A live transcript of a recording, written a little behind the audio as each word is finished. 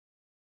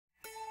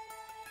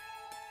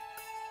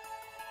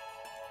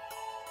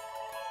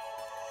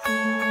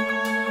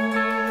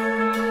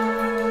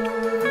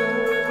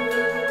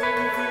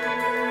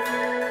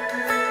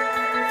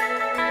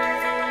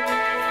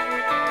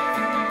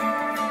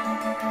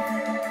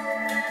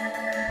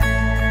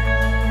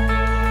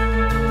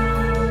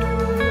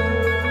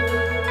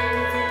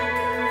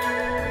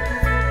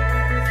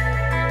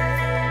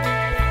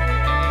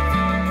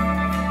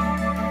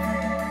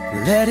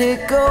let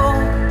it go.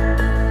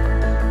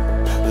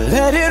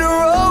 Let it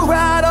roll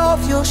right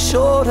off your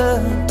shoulder,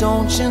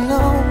 don't you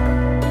know?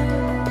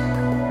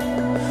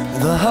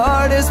 The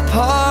hardest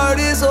part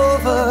is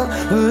over,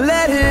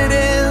 let it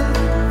in.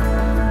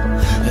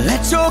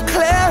 Let your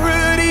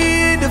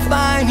clarity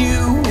define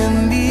you in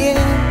the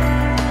end.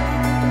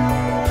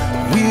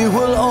 We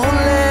will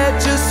only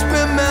just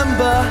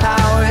remember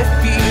how it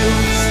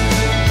feels.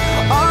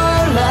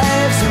 Our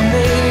lives are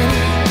made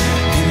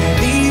in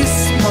these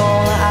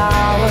small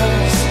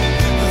hours,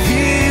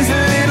 these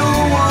little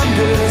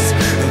wonders,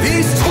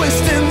 these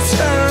twists and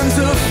turns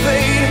of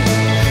fate.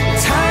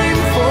 Time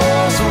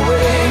falls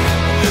away,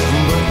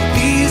 but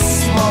these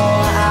small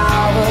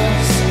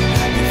hours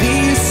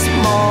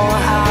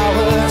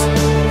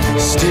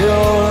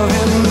still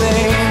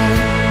remain.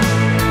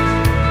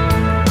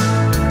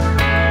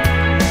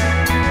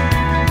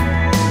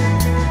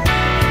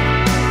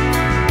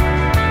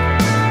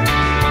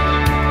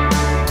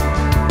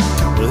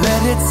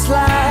 Let it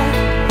slide.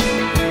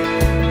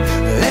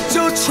 Let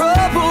your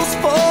troubles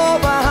fall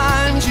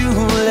behind you.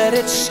 Let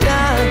it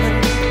shine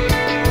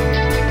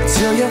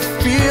till you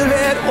feel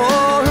it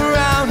all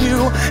around you.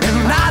 And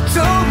I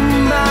don't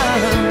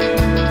mind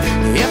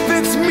if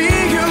it's me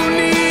you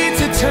need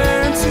to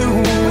turn to.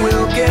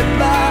 We'll get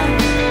by.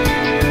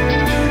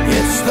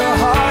 It's the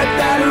heart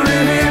that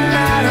really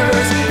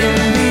matters in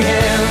the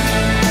end.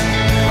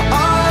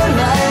 Our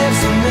lives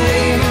are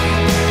made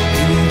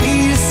in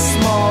these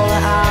small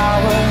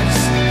hours,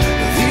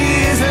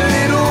 these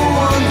little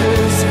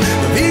wonders,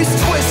 these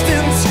twists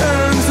and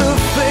turns of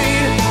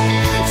fate.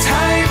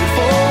 Time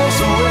falls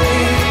away,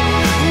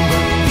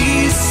 but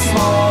these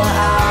small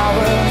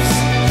hours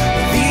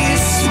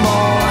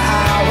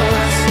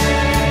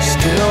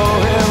still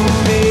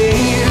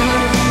remain.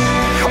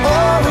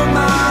 All of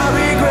my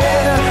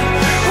regret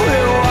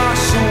will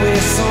wash away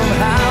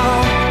somehow,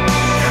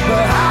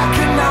 but I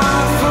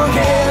cannot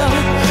forget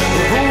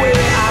the way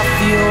I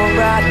feel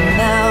right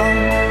now.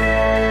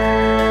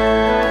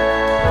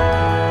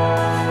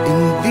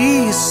 In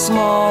these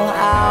small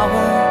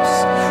hours,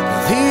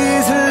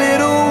 these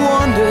little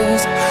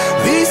wonders,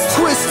 these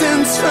twists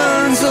and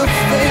turns of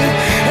fate.